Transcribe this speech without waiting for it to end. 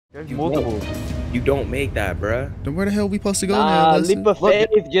There's multiple. You don't make that, bruh. Then where the hell we supposed to go now? Leap of faith,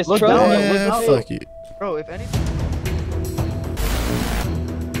 just trust. Yeah, fuck it. Bro, if anything.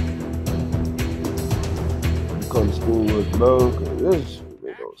 Come to school with bro. This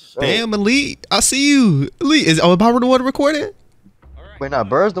damn, Elite. I see you. Elite, is Apeirophobia the one recording? Wait, nah,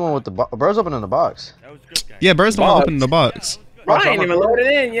 Bird's the one with the Bird's opening the box. Yeah, Bird's the one opening the box. I ain't even loaded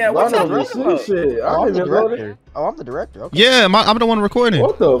in yet. What's up, bro? I'm the director. Oh, I'm the director. Okay. Yeah, I'm the one recording.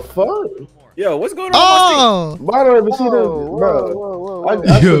 What the fuck? Yo, what's going on? Oh! Why don't I even see them, bro?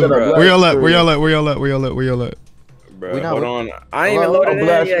 Yo, where y'all at? Where y'all at? Where y'all at? Where y'all at? Where y'all at? Bro, hold on. I ain't even loaded in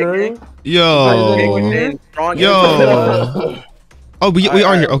yet. Yo. Yo. Oh, we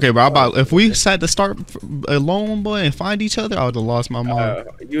are here. Okay, bro. If we had to start alone, boy, and find each other, I would have lost my mind.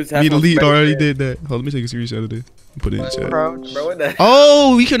 Me and Elite already did that. Hold on, let me take a screenshot of this. Put it in the chat. Bro, what the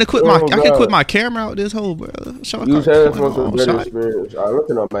oh, we can quit I can quit my camera out this whole, bro. Use headphones for better experience. I'm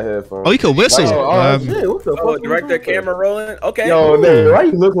looking at my headphones. Oh, you can whistle. Oh, shit, what the fuck? Director camera rolling. Okay. Yo, man, why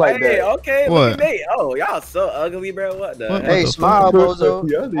you look like that? Okay. What? Oh, y'all so ugly, bro. What the? What? Hey, smile, bozo.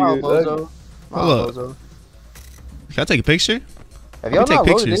 Smile, bozo. Hold up. Can I take a picture? Have y'all not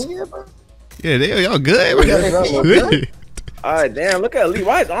loaded in yet, bro? Yeah, y'all good. Alright, damn. Look at Elite.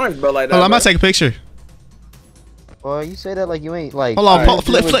 Why his arms, bro, like that? Hold on, I'm about to take a picture. Well, you say that like you ain't like. Hold on,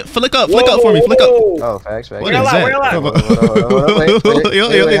 flick up for me, flick up. Oh, facts. What is that?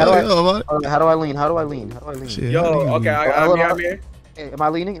 How do I lean? Yo, okay, I'm here. Hey, am I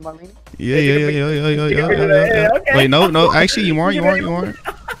leaning? Yeah. Wait, no. Actually, you aren't.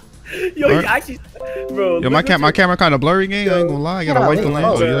 Yo, you actually, bro. Yo, my camera kind of blurry, gang. I ain't gonna lie. I gotta wipe the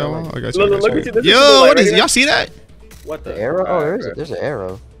lens. I got you. Look at you. Yo, what is? Y'all see that? What the arrow? Oh, there's an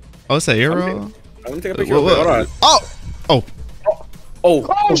arrow. Oh, it's an arrow. I'm gonna take a picture. Hold on. Oh.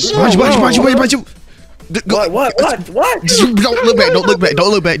 Shit. Watch you. What? Don't look back. I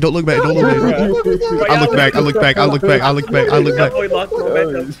look back.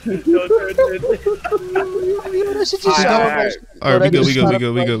 All right,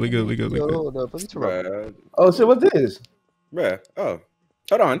 we good. Oh shit, what this? Bruh. Oh,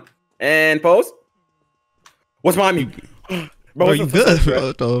 hold on. And pose. What's behind me? Bro, you good,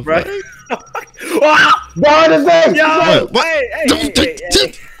 bro? Right? Behind his face! Yo, what?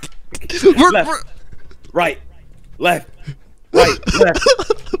 Hey. Right, left.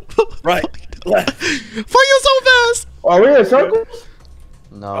 Right, left. Why you so fast? Are we in circles?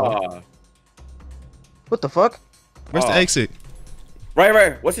 No. What the fuck? Where's the exit?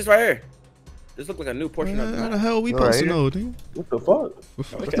 Right. What's this right here? This look like a new portion of the How the hell we supposed to know, dude? What the fuck?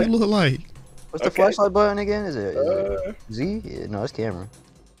 What they look like? What's the flashlight button again? Is it Z? Yeah, no, it's camera.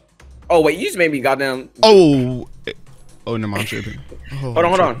 Oh wait, you just made me goddamn. Oh, never mind, I'm tripping. Hold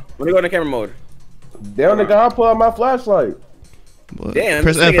on. Let me go into camera mode. Damn, nigga, I'll pull out my flashlight. What? Damn.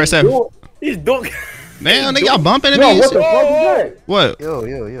 Press F. He's doing. Damn, nigga, y'all bumping Yo, me. what the fuck is that? What?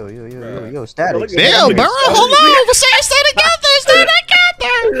 Yo, static. Damn, bro, hold on. Stay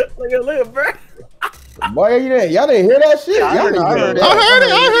together. Look at bro. Boy, y'all didn't hear that shit? I heard it. I heard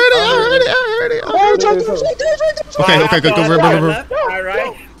it. Okay, go. All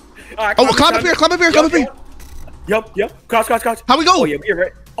right. Oh, climb up here. Yup. Crouch. How we go? Oh, yeah, we're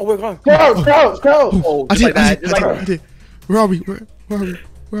right. Oh, we're going. Crouch. Oh, I did. Where are we?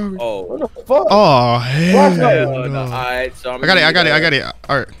 Oh. What the fuck? Oh, hell no. Alright, so I got it.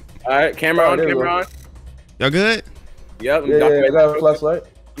 Alright, camera on. Y'all good? Yep. Yeah, I got a flashlight.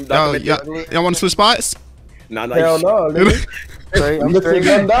 Y'all want to switch spots? Nah, Hell no, nigga. I'm straight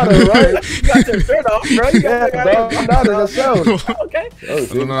Gundada, right? You got your shirt off, bro. You got Gundada yourself. Okay.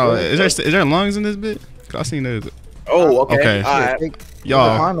 No. Is there lungs in this bit? I seen those. Oh, okay. Alright.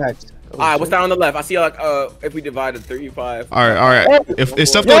 Y'all. Alright, what's down on the left? I see like if we divide it 35. Alright. If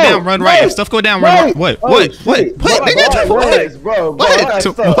stuff go down, run right. If stuff go down, run right. What? Nigga, Bro, what? I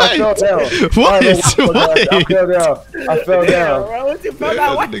fell down.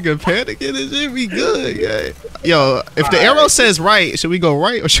 Nigga panicking and shit. We good, yeah. Yo, if the arrow says right, should we go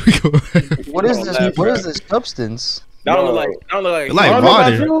right or should we go right? What is this? What is this substance? That don't look like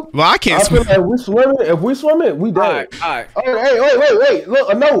water. Well, I can't swim. If we swim it, we die. Alright. Wait. Look,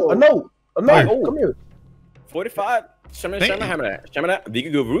 a note. Come here. 45. Shamana.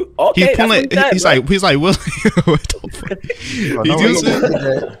 Big good root. Okay. He's pulling. He's like, Will. What the fuck?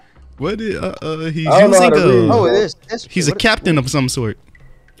 What did he's using Oh, it is. He's a captain of some sort.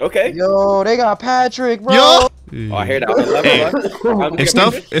 Okay. Yo, they got Patrick, bro. Yo. Oh, I hear that.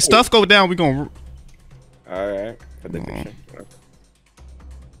 If stuff go down, we gonna. Alright.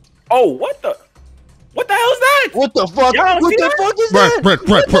 Oh, what the hell is that? What the fuck? What the fuck is that? What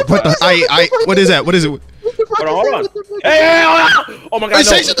the? What is that? What is it? Hold on. Hey, oh my God,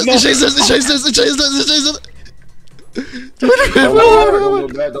 Chase no.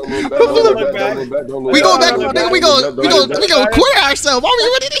 We going back, nigga. We gonna quit ourselves. Why we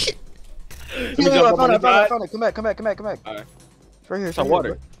winning? I found it. Come back. Alright. It's right here. It's Some right water.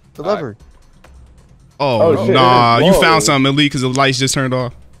 here, bro. The lever. Oh, shit, nah, you whoa. found something elite because the lights just turned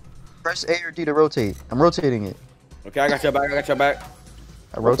off. Press A or D to rotate. I'm rotating it. Okay, I got your back.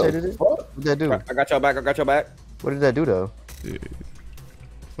 I rotated it. What did that do? I got your back. What did that do though?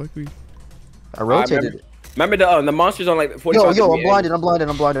 Fuck me. I rotated it. Remember the monsters on like 45. Yo, I'm blinded.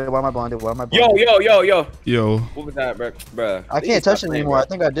 Why am I blinded? Yo. What was that, bro? I can't touch it anymore. I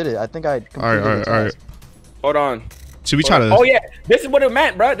think I did it. I think I completed All right. Hold on. Should we try to? Oh yeah, this is what it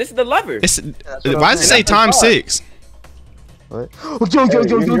meant, bro. This is the lever. Why does it say time 6? What? Yo. What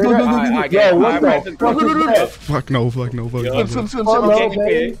the Fuck no. Swim. Yo,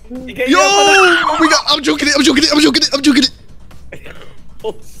 I'm joking it.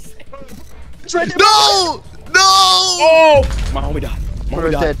 No. Oh, my homie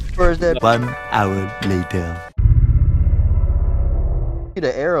died. First dead. 1 hour later.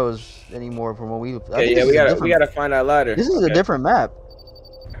 The arrows anymore from when we. Okay, we gotta find that ladder. This is a different map.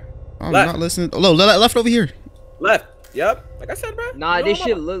 I'm not listening. Oh, left over here. Left. Yep. Like I said, bro. Nah, this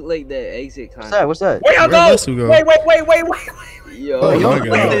shit look like the exit kind. What's that? Where y'all go? Wait. Yo, Oh, yo, my look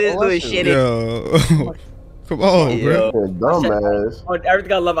God. at this little shit. Yo, come on, bro. Dumbass. Oh,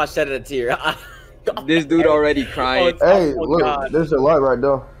 everything I love, I shed a tear. This dude already crying. Hey, Oh, look, God. there's a light right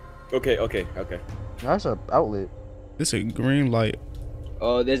there. Okay. That's an outlet. This a green light.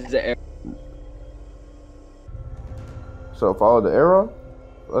 Oh, this is the air. So follow the arrow.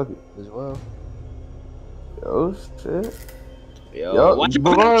 Fuck it. As well. Oh shit. Yo, watch your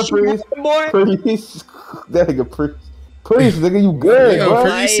Run, priest. boy. Priest. That nigga priest. Priest, nigga, you good, Yo, bro.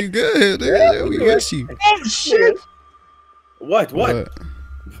 Priest, you good? Nigga, we with you. Oh shit! What?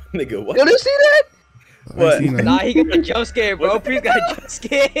 Nigga, what? Yo, did you see that? What? Nah, he got a jump scare, bro. Priest got a jump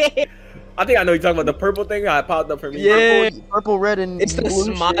scare. I think I know you're talking about the purple thing. I popped up for me. Yeah. Purple, red, and It's the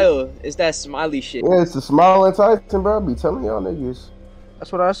blue smile. shit. It's that smiley shit. Yeah, it's the smiling Titan, bro. I be telling y'all niggas.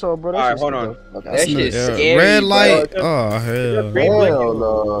 That's what I saw, bro. Alright, hold on. That shit's scary, Red bro. light. Oh hell. Hell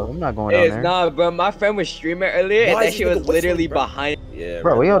no. I'm not going down there. Nah, bro. My friend was streaming earlier, and Why that is shit this was nigga whistling, literally bro? behind. Yeah,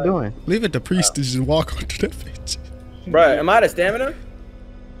 Bro, what y'all doing? Leave it to Priest to just walk onto that bitch. Bro, am I out of stamina?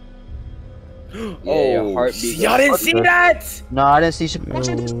 Yeah, your heartbeat. Y'all didn't see that? No, I didn't see shit. Yo.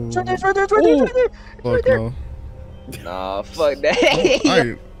 It's right there. Fuck no. Nah, fuck that.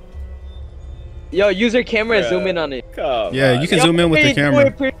 Alright. Yo, use your camera and Bruh. zoom in on it. Come Yeah, on. you can zoom in with the camera.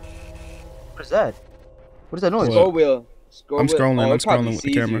 What is that? What is that noise? What? Scroll wheel. I'm wheel. scrolling, Oh, I'm it probably scrolling with the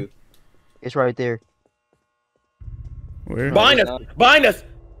sees camera. you. It's right there. Where? Behind us. Behind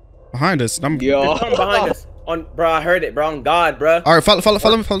us. I'm. Yo. There's something behind us. Bro, I heard it, bro. On God, bro. All right,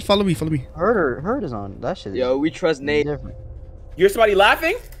 follow me. Herd is on. That shit is Yo, we trust Nate. different. You hear somebody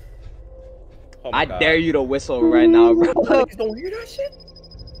laughing? Oh my I God. dare you to whistle right now, bro. Niggas don't hear that shit?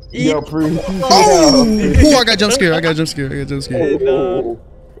 Yo, priest. Oh, I got jump scared. Oh. Oh.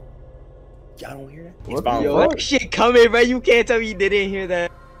 Y'all don't hear that? What It's bound Yo, to- that shit coming, bro. You can't tell me you didn't hear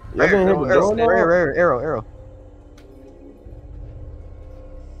that. Y'all didn't hear the drone now? Arrow.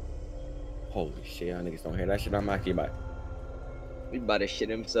 Holy shit, y'all niggas don't hear that shit. I'm actually about. He about to shit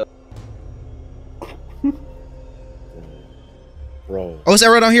himself. Bro. Oh, it's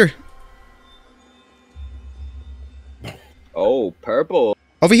arrow down here. Oh, purple.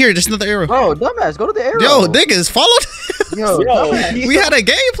 Over here, just another arrow. Bro, dumbass, go to the arrow. Yo, niggas, follow. Yo, dumbass. We had a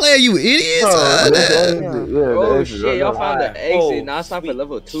game plan, you idiots. Oh shit, y'all found the exit. Now it's time for sweet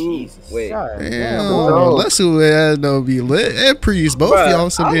level 2. Jesus. Wait. God Damn, damn. let's see what no be lit. And Priest, both Bruh, y'all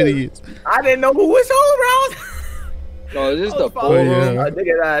some idiots. I didn't know who was home, bro. No, this is the Oh, pole. yeah. I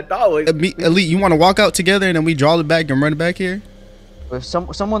nigga, I thought was. Elite, you want to walk out together and then we draw it back and run it back here? If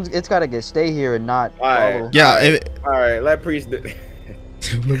someone's, it's gotta stay here and not Alright. follow. Yeah. All right, let Priest do.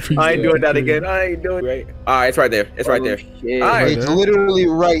 I ain't doing that again. I ain't doing it. All right, it's right there. It's right there. Shit. All right. It's literally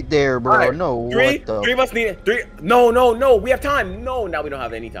right there, bro. Alright, No, Three what the? of us need it. Three. No. We have time. No, now we don't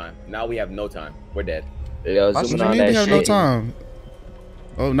have any time. Now we have no time. We're dead. Yo, What zooming you on mean that we have shit. no time?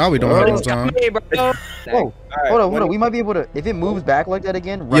 Oh, now we don't have no time. Hey, bro. Whoa, All right, hold on. We might be able to. If it moves back like that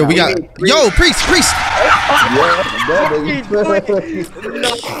again, run Yo, we out. got. Yo, Priest.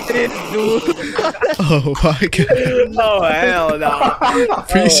 Oh my God. Oh hell no.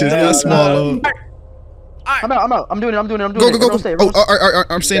 Priest is that small. I'm out. I'm doing it. Go. Everyone stay, everyone Oh,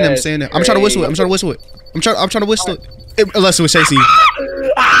 I'm saying that. I'm saying that. I'm trying to whistle it. I'm trying to whistle it. Unless it was chasing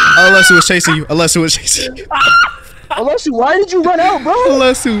you. Unless it was chasing you. Alesu, why did you run out, bro?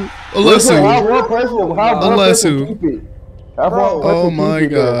 Alesu. Oh my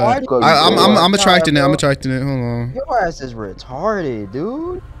god. I'm attracting it. I'm attracting it. Hold on. Your ass is retarded,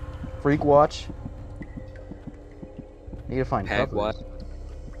 dude. Freak watch. Need to find Pack cover. watch.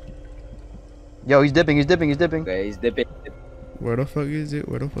 Yo, he's dipping. Okay, he's dipping. Where the fuck is it?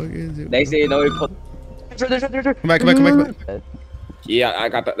 Next thing you know, he put. Come back. Yeah, I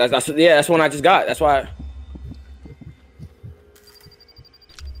got that. That's one I just got. That's why.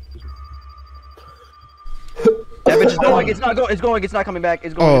 That bitch is going. It's not going. It's going. It's not coming back.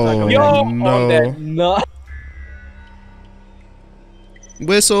 It's going. It's not coming Oh back. no. No.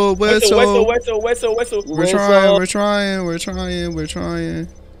 Whistle. Whistle. We're trying.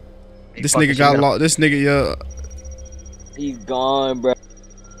 This nigga got lost. This nigga, yeah. He's gone, bro.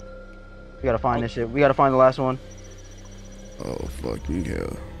 We gotta find this shit. We gotta find the last one. Oh fucking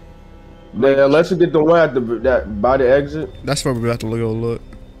hell. Yeah, let's get the one at that by the exit. That's where we have to go look.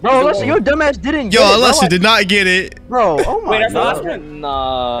 Bro, listen, your dumbass didn't get it. Yo, Alessia did not get it. Bro, oh my Wait, that's the god. last one.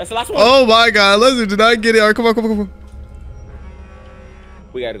 Nah. That's the last one. Oh my god, Alessia did not get it. All right, come on.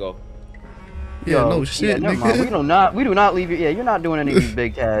 We gotta go. Yeah, Yo, no shit, never mind. nigga. We do not leave you. Yeah, you're not doing any of these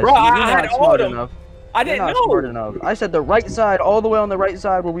big tasks. Bro, You're I had not all smart of them. enough. I didn't You're not know. smart enough. I said the right side, all the way on the right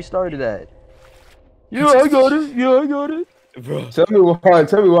side where we started at. Yeah, I got it. Bro. Tell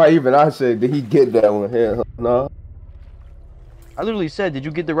me why even I said did he get that one? Hell no. I literally said, did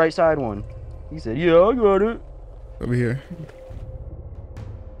you get the right side one? He said, yeah, I got it. Over here.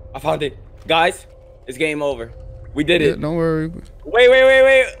 I found it. Guys, it's game over. We did Yeah, it. don't worry. Wait.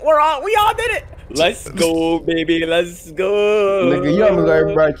 We all did it. Let's go, baby. Let's go. Nigga, you almost got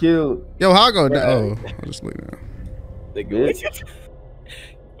everybody killed. Yo, how I go down? Oh, I'll just look now. Nigga,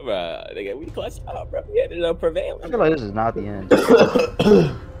 Bruh, nigga, we clutched out, bro. We ended up prevailing. I feel like this is not the end.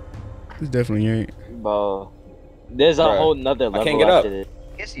 This definitely ain't. Bro. There's a whole nother level can't get up. after this.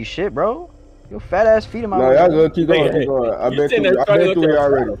 Can't see shit, bro. Your fat ass feet in my No, way. y'all go, keep going. I've been through it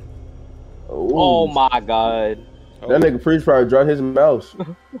already. Oh my god. That nigga Preach probably dropped his mouse.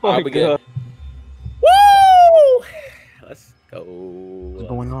 Oh my god. Woo! Let's go. What's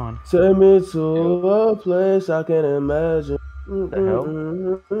going on? Take me to a place I can imagine. What the hell?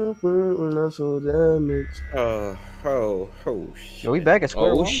 Not so damaged. Oh, shit. Yo, we back at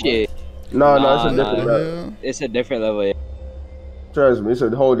square Oh one. shit. No, Nah, it's a different nah. map. It's a different level. Yeah. Trust me, it's a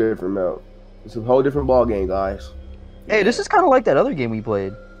whole different map. It's a whole different ball game, guys. Hey, this is kind of like that other game we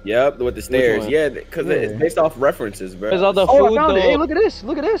played. Yep, with the stairs. one? Yeah, because it's based off references, bro. There's all the Oh, food I found it. though. Hey, look at this.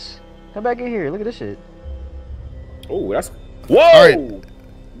 Look at this. Come back in here. Look at this shit. Oh, that's. Whoa! Alright.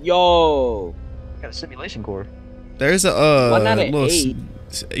 Yo. Got a simulation core. There's a Why not an little 8?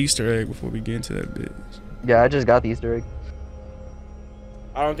 Easter egg before we get into that bitch. Yeah, I just got the Easter egg.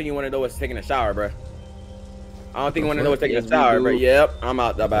 I don't think you want to know what's taking a shower, bro. I don't think you want to know what's taking Yes, a we shower, do. bro. Yep, I'm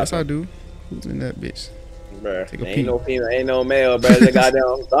out the Yes, I bathroom. do. Who's in that bitch? Bruh, Take a ain't peek. no female, ain't no male, bro. It's a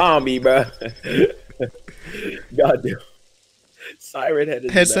goddamn zombie, bro. Goddamn. Siren head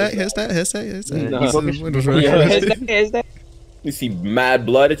is Headset. No. Windows Yo, right. is that? You see mad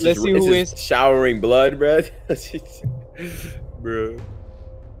blood. It's Let's just, see it's who just is. showering blood, bro. Bro.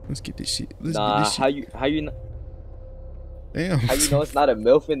 Let's get this shit. Let's Nah, get this shit. how you Damn. how you know it's not a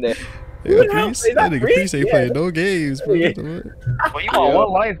MILF in there? Yeah, Who the hell Priest, plays that that? nigga Priest ain't Yeah. playing no games, bro. Yeah. What the fuck? Well, you on one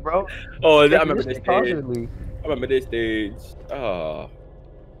life, bro. Oh, I Take remember this stage. constantly. I remember this stage. Oh.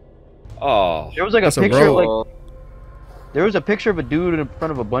 There was like a That's a picture, road. like there was a picture of a dude in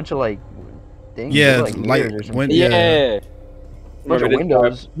front of a bunch of like things. Yeah, like like mirrors or some when shit. Yeah. bunch of Remember this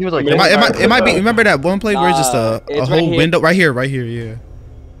windows. He was like, it might be. Remember that one place where it's just a It's whole right here. window right here, yeah.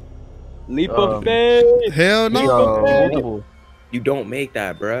 Leap of Um, faith. Hell no. multiple. You don't make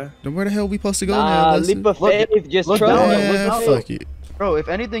that, bruh. Then where the hell we supposed to go Nah, now? Let's- leap of Look- faith. Just look trust. down, Man, look fuck it. Bro, if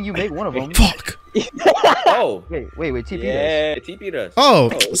anything, you make one of them. Fuck. Oh. Wait, TP does. Yeah. It TP'd us.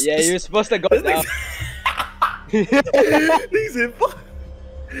 Oh. Yeah, you're supposed to go This down. He said, fuck.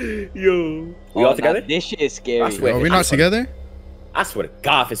 Yo. We all together? This shit is scary. I swear. Are we not together? I swear to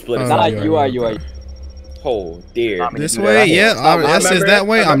God, if it's split us Oh, up. Nah, yeah, you are. yeah. Oh, dear. I'm This gonna do way? that. Yeah. I It says remember that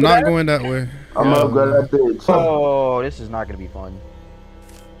way. that. I'm not Remember going that way. I'm gonna upgrade that bitch. Oh, this is not gonna be fun.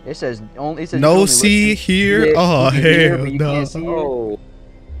 It says only. It says you can No only see listen. here. Yeah, Oh you can hear, hell but you no. can't see it. Oh.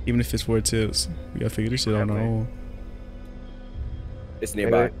 Even if it's 4 tips, we gotta figure this shit out on our own. It's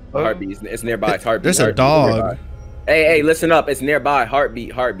nearby. Oh. Heartbeat. It's nearby. It's heartbeat. There's a Heartbeat. dog. Nearby. Hey, listen up. It's nearby.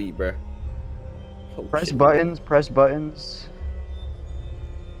 Heartbeat, bruh. Oh, Press shit. buttons. Press buttons.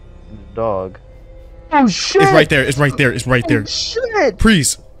 Dog. Oh shit! It's right there. It's right there. Oh, shit!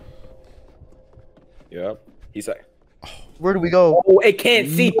 Priest. Yep. He's like, Where do we go? Oh, it can't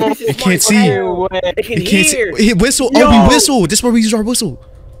see. It can't see. It can It can't see. hear. It whistle. Yo. Oh, we whistle. This is where we use our whistle.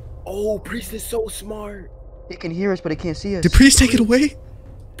 Oh, Priest is so smart. It can hear us, but it can't see us. Did Priest take it away?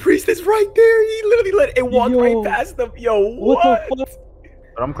 Priest is right there. He literally let it walk right past them. Yo, what? What the fuck?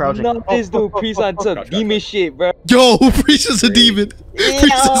 But I'm crouching. Not this dude, Priest on some demon shit, bro. Yo, Priest is a demon. Priest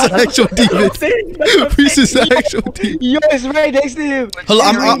is an actual demon. Priest is an actual demon. Yo, it's right next to him. Hello,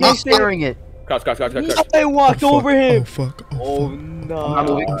 I'm staring it. Crouch. I walked over him. Oh fuck. Oh no. I'm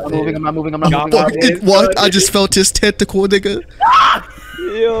not moving. Fuck, it walked. I just felt his tentacle, nigga.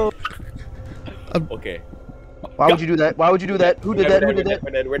 Yo. Okay. Why would you do that? Who did that?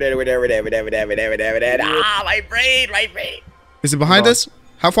 We're there. Ah, my brain. Is it behind us?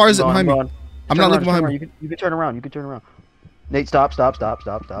 How far is it behind me? I'm not looking behind me. You can turn around. Nate, stop.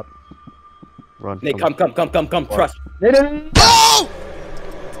 Run. Nate, come. Trust. Nate. Oh!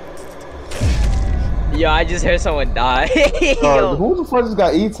 Yo, I just heard someone die. Yo. Who the fuck just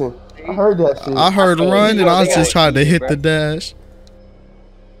got eaten? I heard that shit. I heard run and I was just trying to hit the dash.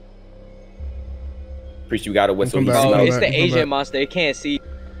 Priest, you gotta whistle. Bro, it's the Asian monster. It can't see.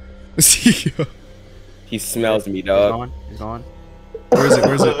 He smells me, dog. He's gone. Where is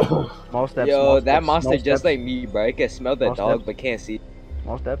it? Small steps. Yo, that monster just like me, bro. It can smell the dog, but can't see.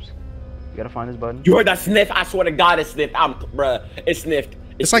 Small steps. You gotta find this button. You heard that sniff? I swear to God, it sniffed. Bruh, it sniffed.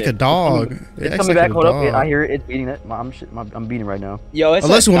 It's like a dog. It's coming back. Hold up. I hear it. It's beating it. I'm beating right now. Yo, it's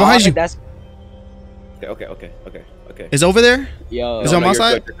Listen, behind you. That's... Okay. Is it over there? Yo. Is it on my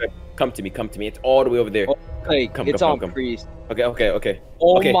side? You're good. Come to me. It's all the way over there. Okay, it's on Priest. Okay.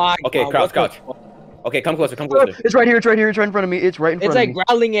 Oh my God. Okay, crouch. Okay, come closer. It's right here. It's right in front of me. It's right in front of me. It's like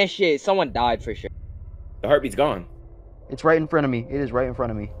growling and shit. Someone died for sure. The heartbeat's gone. It's right in front of me. It is right in front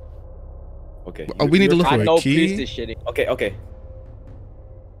of me. Okay. Oh, we need to look I for know a key. Priest is shitting. Okay.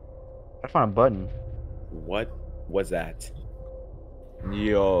 I found a button. What was that?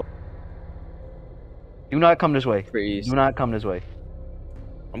 Yo. Do not come this way. Priest. Do not come this way.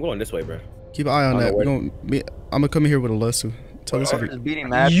 I'm going this way, bro. Keep an eye on that. I'm gonna come in here with a lasso. Tell us if It's beating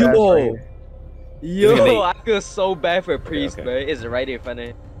mad Yo. fast right here. Yo, I feel so bad for Priest, okay. bro. It's right in front of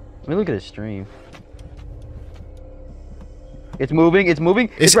him. Let me look at his stream. It's moving. It's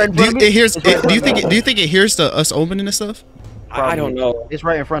right in do front of me. you think it hears us opening this stuff? I don't know. It's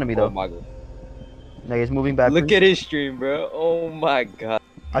right in front of me though. Oh my God. Like it's moving back. Look at his stream, bro. Oh my God.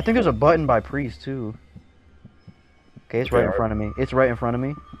 I think there's a button by Priest too. Okay, it's right in front of me. It's right in front of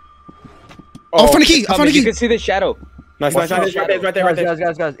me. Oh, I found a key. You can see the shadow. Nice. It's right there.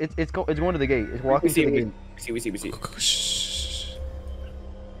 Guys, it's going to the gate. It's walking to the gate. We see.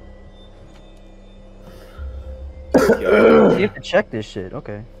 You have to check this shit.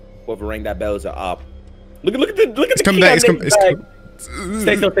 Okay. Whoever rang that bell is a op. Look at It's the coming key back. on It's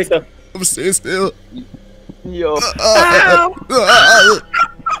Nate's coming. bag. Stay still. I'm staying still. Yo.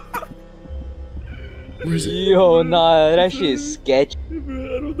 Where is it? Yo, nah, that shit is sketchy. I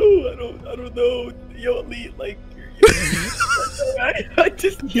don't know. Yo, Elite, like, I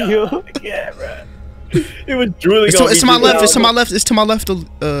just yeah, bro. It was drooling. It's to my left. It's to my left.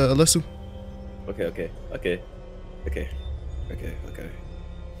 Alesu. Okay.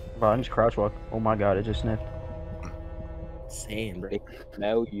 Bro, I just crouch walk. Oh my God, it just sniffed. Same, bro. They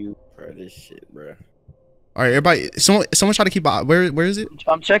smell you. Bro, this shit, bro. All right, everybody. Someone try to keep eye. Where is it?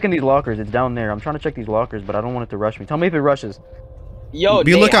 I'm checking these lockers. It's down there. I'm trying to check these lockers, but I don't want it to rush me. Tell me if it rushes. Yo,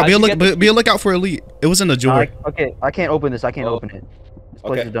 Be a lookout. Be a lookout for Elite. It was in the door. Okay, I can't open this. I can't open it. This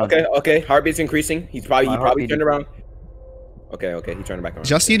place is done. Okay. Heartbeat's increasing. He probably turned around. Okay. He turned back around. Did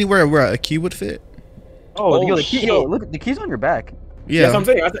y'all see anywhere where a key would fit? Oh, yo, the key. shit. Yo, look, the key's on your back. Yeah. That's what I'm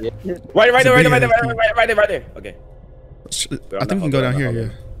saying. Right there. Okay. I think we can go down here. Yeah.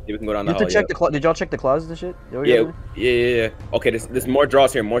 Yeah, we can go down You the have to hall. check the Did y'all check the closets and shit? Yeah. Okay, there's more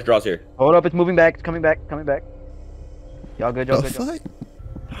draws here. Hold up, it's moving back. It's coming back. Y'all good? The fuck?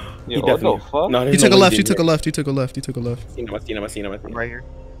 Yo, what the fuck? No, He took a left. He took a left. I seen him. Right here.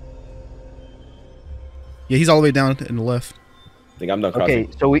 Yeah, he's all the way down in the left. I think I'm done crossing.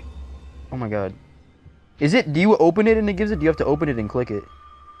 Okay, so we. Oh my God. Is it? Do you open it and it gives it? Do you have to open it and click it?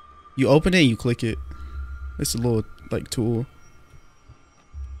 You open it and you click it. It's a little like tool.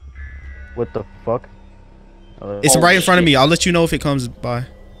 What the fuck? It's right in front of me. I'll let you know if it comes by.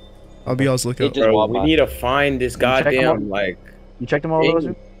 I'll be always looking. Bro, we need to find this goddamn like. You checked them all,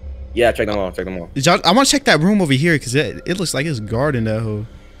 those? Yeah, check them all. I want to check that room over here because it looks like it's guarding that hole.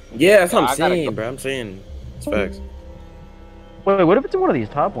 Yeah, that's what I'm saying, bro. I'm saying it's facts. Wait, what if it's in one of these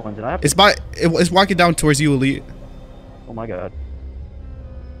top ones and I have to... It's walking down towards you, Elite. Oh my God.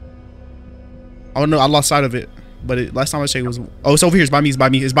 Oh no, I lost sight of it. But last time I checked it was... Oh, it's over here. It's by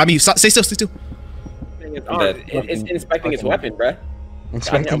me. Stay still. It's inspecting its weapon, bruh.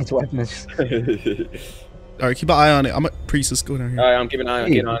 Inspecting its weapons. All right, keep an eye on it. I'm a priest. Let's go down here. All right, I'm keeping an eye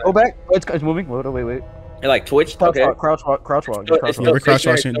on it. Go back. Oh, it's moving. Wait. It like twitched. Crouch Okay. walk. Crouch walk. Yeah, we're crouch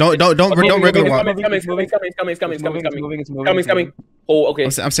watching. Don't regular walk. It's coming. Oh, okay.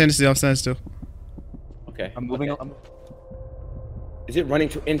 I'm standing still. Okay. I'm moving. Is it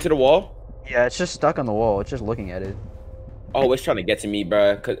running into the wall? Yeah, it's just stuck on the wall. It's just looking at it. Oh, it's trying to get to me,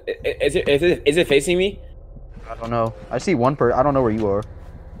 bro. Cause is it facing me? I don't know. I see one person. I don't know where you are.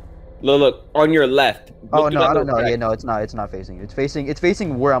 Look on your left. Oh no, I don't know. Yeah, no, it's not facing you. It's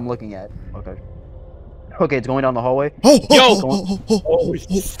facing where I'm looking at. Okay, it's going down the hallway. Oh,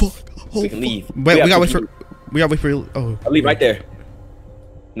 fuck. We can leave. We gotta wait for. Oh. I'll leave right there.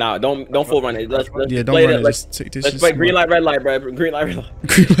 Nah, don't full run it. Let's don't play run it. it. Let's play green light, red light, bro. Green light, red light.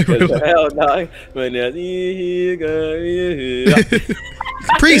 Hell no.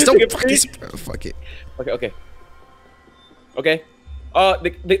 Priest, don't fuck it. Okay.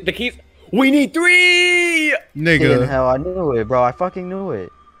 The keys. We need 3. Nigga. Hell, I knew it, bro. I fucking knew it.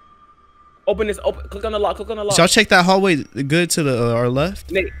 Open this. Click on the lock. So y'all check that hallway good to the our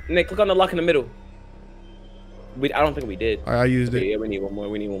left. Nick, click on the lock in the middle. I don't think we did. All right, I used it. Yeah, we need one more.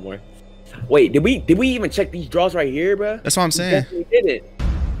 Wait, did we even check these drawers right here, bro? That's what I'm saying. We did it.